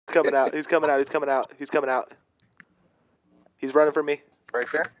coming out. He's coming out. He's coming out. He's coming out. He's running for me. Right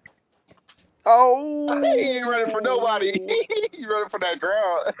there. Oh! He ain't running for nobody. He running for that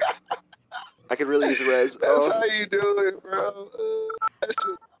ground. I could really use a res. That's how you do it, bro.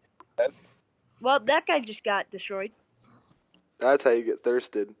 That's Well, that guy just got destroyed. That's how you get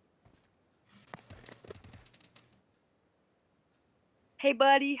thirsted. Hey,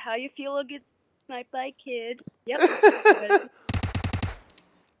 buddy, how you feel? I'll get sniped by a kid. Yep.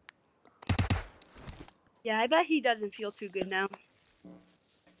 Yeah, I bet he doesn't feel too good now.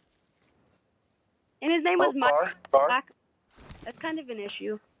 And his name was Mike. car. That's kind of an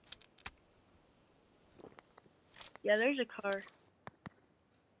issue. Yeah, there's a car.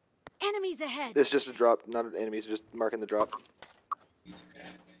 Enemies ahead. It's just a drop, not an enemy. It's just marking the drop.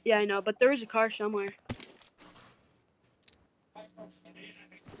 Yeah, I know, but there is a car somewhere.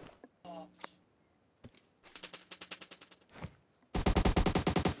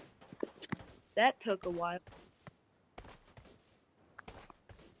 That took a while.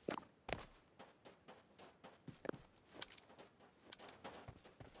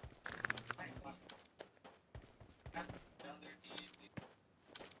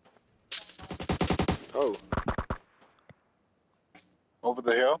 Oh. Over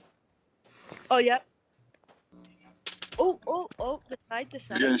the hill. Oh, yep. Oh, the side.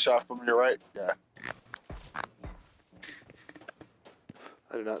 You're getting shot from your right. Yeah.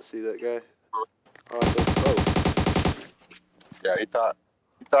 I did not see that guy. Oh. Yeah, he thought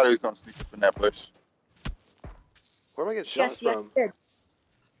he was gonna sneak up in that bush. Where am I getting shot from? Yes.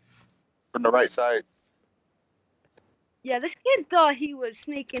 From the right side. Yeah, this kid thought he was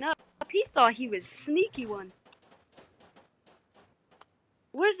sneaking up. He thought he was sneaky one.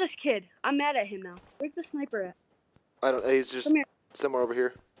 Where's this kid? I'm mad at him now. Where's the sniper at? I don't. He's just somewhere over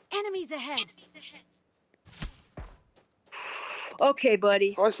here. Enemies ahead. Okay,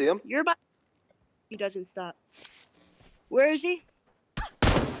 buddy. Oh, I see him. You're about. He doesn't stop. Where is he?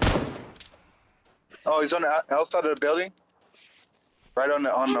 Oh, he's on the outside of the building. Right on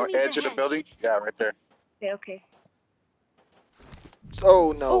the edge of the building. Yeah, right there. Okay.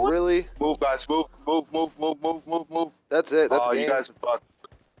 Oh no, really? Move, guys, move. That's it. That's game. You guys are fucked.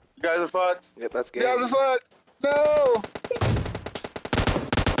 You guys are fucked. Yep, that's game. You guys are fucked. No.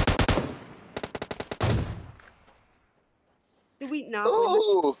 Did we not?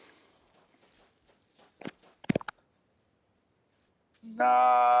 Ooh.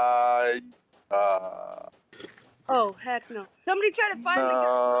 Nah. Oh heck no! Somebody try to find me.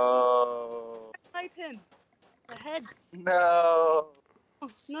 No. Snipe him. The head. No. Oh,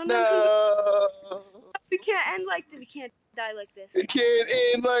 no. No. We can't end like this. We can't die like this. It can't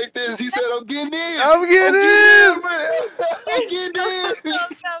end like this. He said, I'm getting in. I'm getting in. I'm getting in.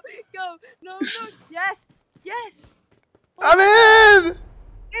 Go. No. Yes. I'm in.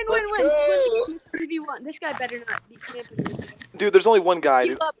 Let's go. 3v1. This guy better not be camping. Dude, there's only one guy,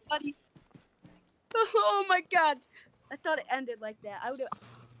 dude. Keep up, buddy. Oh my god. I thought it ended like that. I would have.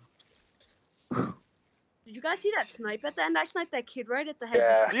 Did you guys see that snipe at the end? I sniped that kid right at the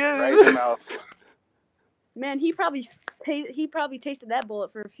head. Yeah. Right in the mouth. Man, he probably tasted that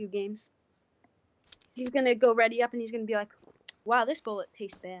bullet for a few games. He's gonna go ready up and he's gonna be like, "Wow, this bullet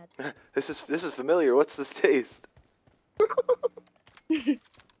tastes bad." This is familiar. What's this taste?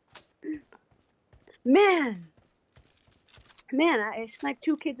 Man, I sniped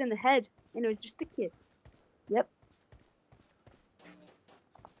 2 kids in the head, and it was just a kid. Yep.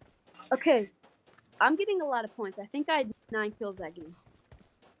 Okay, I'm getting a lot of points. I think I had 9 kills that game.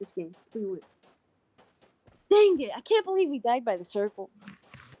 This game, we win. Dang it! I can't believe we died by the circle.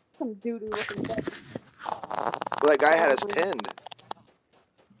 Some doo-doo looking thing. Well, that guy had us pinned.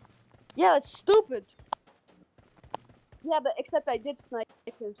 Yeah, that's stupid. Yeah, but except I did snipe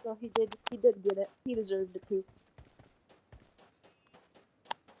him, so he did get it. He deserved it too.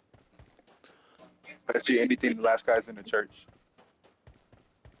 I see anything, the last guy's in the church.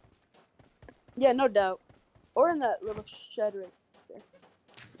 Yeah, no doubt. Or in that little shed right there.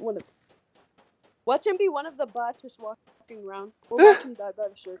 Watch him be one of the bots just walking around. Or watch him die by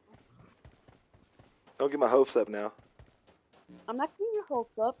the circle. Don't get my hopes up now. I'm not getting your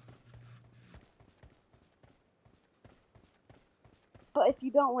hopes up. But if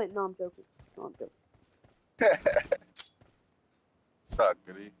you don't win, no, I'm joking. Fuck,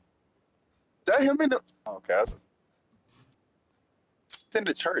 goody. Is that him in the... Oh, okay. It's in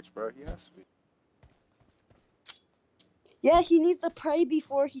the church, bro. He has to be. Yeah, he needs to pray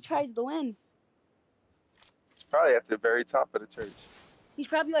before he tries to win. It's probably at the very top of the church. He's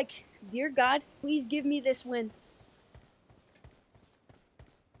probably like, "Dear God, please give me this win."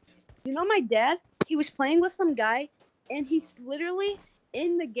 You know my dad? He was playing with some guy, and he literally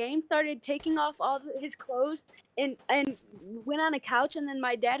in the game started taking off all his clothes and went on a couch, and then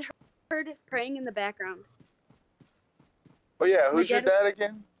my dad heard it praying in the background. Oh yeah, My who's your dad, dad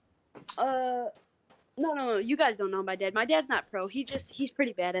again? no, you guys don't know my dad. My dad's not pro. He's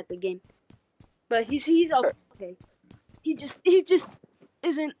pretty bad at the game, but he's okay. He just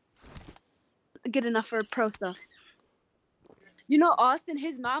isn't good enough for pro stuff. You know, Austin,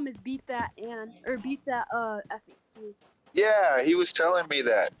 his mom has beat that Effie. Yeah, he was telling me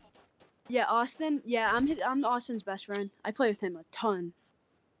that. Yeah, Austin. Yeah, I'm Austin's best friend. I play with him a ton.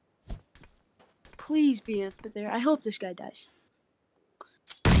 Please be up there. I hope this guy dies.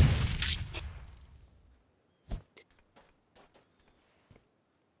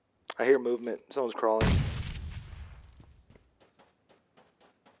 I hear movement. Someone's crawling.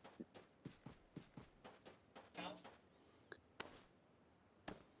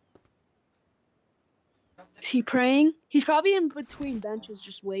 Is he praying? He's probably in between benches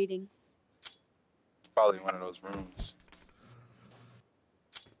just waiting. Probably in one of those rooms.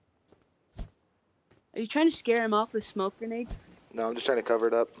 Are you trying to scare him off with smoke grenades? No, I'm just trying to cover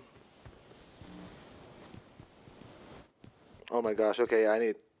it up. Oh my gosh. Okay, I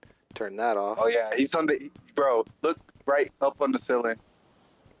need to turn that off. Oh yeah, he's on the bro. Look right up on the ceiling.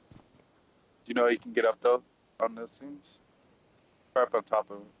 You know you can get up though on those things. Right up on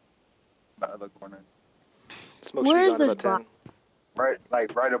top of the other corner. Smoke should be Where's gone in this about 10. Right,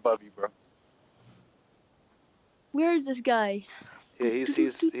 like right above you, bro. Where is this guy? Yeah,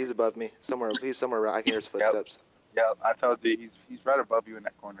 he's above me. He's somewhere around. I can hear his footsteps. Yep, I told you he's right above you in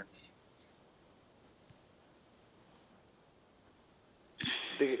that corner.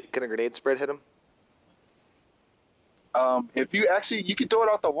 Can a grenade spread hit him? If you can throw it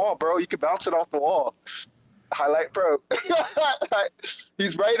off the wall, bro. You can bounce it off the wall. Highlight pro.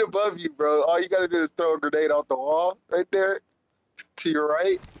 He's right above you, bro. All you gotta do is throw a grenade off the wall right there to your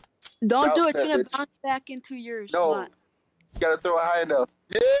right. Don't do Bounce it. It's that gonna bitch. bounce back into your No, spot. you gotta throw it high enough.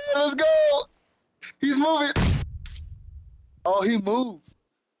 Yeah, let's go. He's moving. Oh, he moves.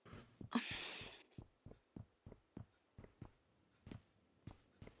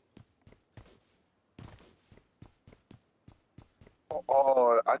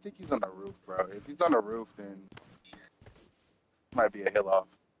 Oh, I think he's on the roof, bro. If he's on the roof, then might be a hill off.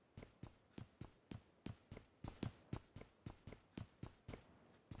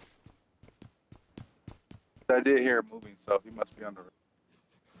 I did hear him moving, so he must be on the roof.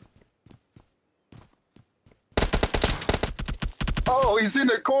 Oh, he's in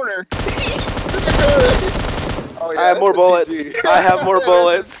the corner. Oh, yeah, I have more bullets. I have more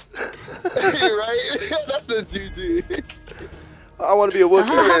bullets. Right? That's a GG. I want to be a Wookiee.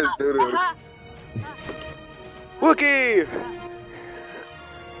 Look at this dude. Wookiee!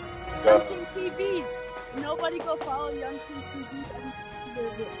 Let's go. Young King TV. Nobody go follow Young King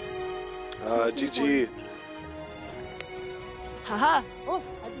TV. GG. Haha. Oh,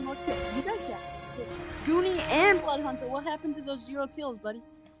 I did most kills. You guys got it. Goonie and Blood Hunter. What happened to those 0 kills, buddy?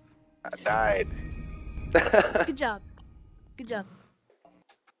 I died. Good job. Good job.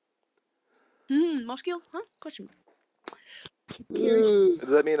 Most kills? Huh? Question mark. Does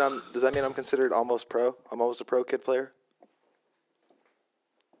that mean I'm considered almost pro? I'm almost a pro kid player?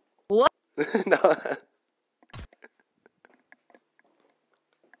 What? No.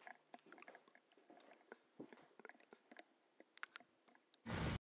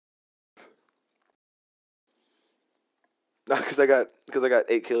 No, because I got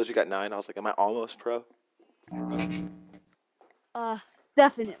 8 kills, you got 9. I was like, am I almost pro?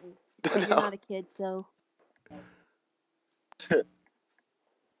 Definitely. But you're No. not a kid, so.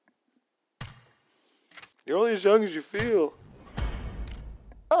 You're only as young as you feel.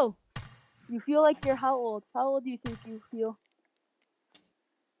 Oh, you feel like you're how old? How old do you think you feel?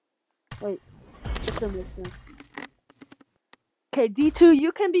 Wait, just a minute. Okay, D2,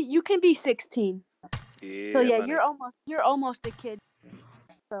 you can be 16. Yeah, So yeah, money. you're almost a kid.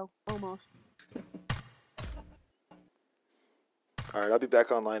 So almost. Alright, I'll be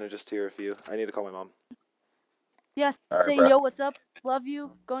back online in just here a few. I need to call my mom. Yes, All right, say bro. yo, what's up? Love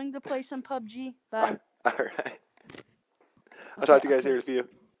you. Going to play some PUBG. Bye. Alright. I'll talk to you guys here in a few.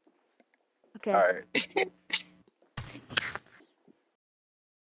 Okay. All right.